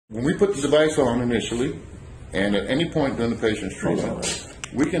When we put the device on initially, and at any point during the patient's treatment,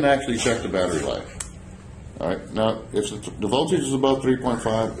 we can actually check the battery life. All right. Now, if the voltage is above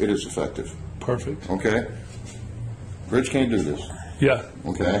 3.5, it is effective. Perfect. Okay. Rich can't do this. Yeah.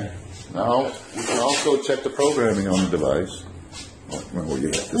 Okay. Now we can also check the programming on the device. Well, you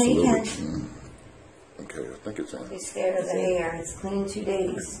have this a little bit. Okay, I think it's on. He's scared of the hair. It's clean 2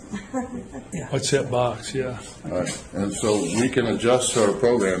 days. What's that box? Yeah. All right. And so we can adjust our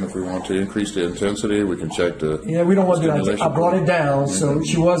program if we want to increase the intensity. We can check the. Yeah, we don't want to do that. I brought it down, so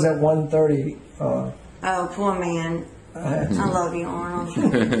she was at 130. Oh, poor man. I love you, Arnold.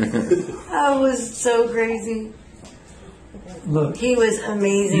 I was so crazy. Look, he was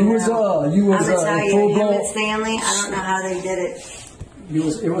amazing. You was him and Stanley. I don't know how they did it. I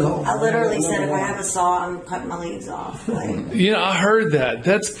literally said, if I have a saw, I'm cutting my legs off. Like, yeah, I heard that.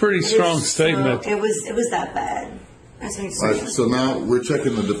 That's a pretty strong statement. It was that bad. All right, so now we're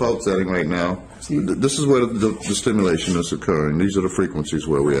checking the default setting right now. This is where the stimulation is occurring. These are the frequencies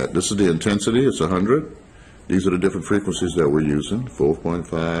where we're at. This is the intensity. It's 100. These are the different frequencies that we're using,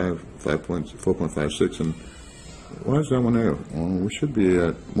 4.5, 4.56, and why is that one there? Well, we should be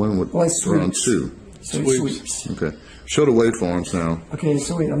at one with around 2. Sweeps. Okay. Show the waveforms now. Okay,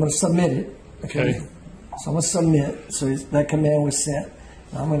 so wait, I'm going to submit it. Okay. So I'm going to submit. So that command was set.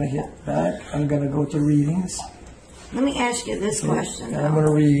 Now I'm going to hit back. I'm going to go to readings. Let me ask you this question. And I'm going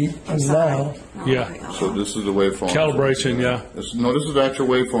to read now. Yeah. So this is the waveform. Calibration, yeah. This is the actual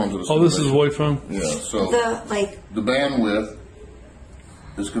waveforms of the this is waveform? Yeah. So the bandwidth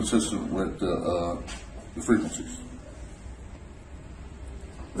is consistent with the frequencies.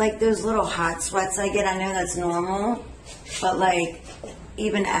 Like those little hot sweats I get, I know that's normal, but like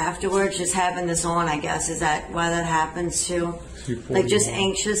even afterwards, just having this on, I guess, is that why that happens too? Like just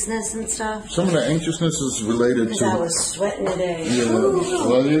anxiousness and stuff? Some of the anxiousness is related to... Because I was sweating today. Yeah,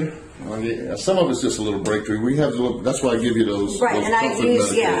 well, some of it's just a little breakthrough. We have that's why I give you those. Right, those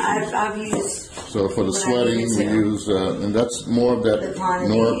and I've used. So for the sweating, we use, and that's more of that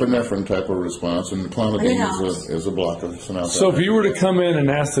norepinephrine type of response, and the clonidine is a blocker. So if you were to come in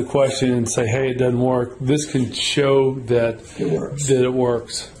and ask the question and say, "Hey, it doesn't work," this can show that it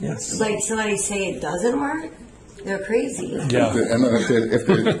works. Yes. Like somebody say it doesn't work. They're crazy. Yeah. And if they're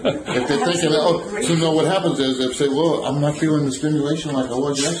thinking, so what happens is they say, well, I'm not feeling the stimulation like I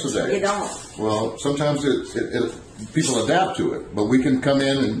was yesterday. You don't. Well, sometimes people adapt to it, but we can come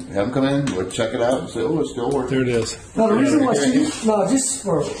in and have them come in, we'll check it out and say, oh, it's still working. There it is. Now, the reason why just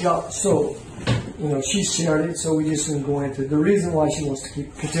for, so, she shared it, so we just didn't go into it. The reason why she wants to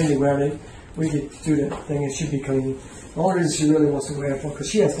continue wearing it, we get to do that thing, it should be clean. The only reason she really wants to wear it for, because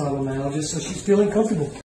she has fibromyalgia, so she's feeling comfortable.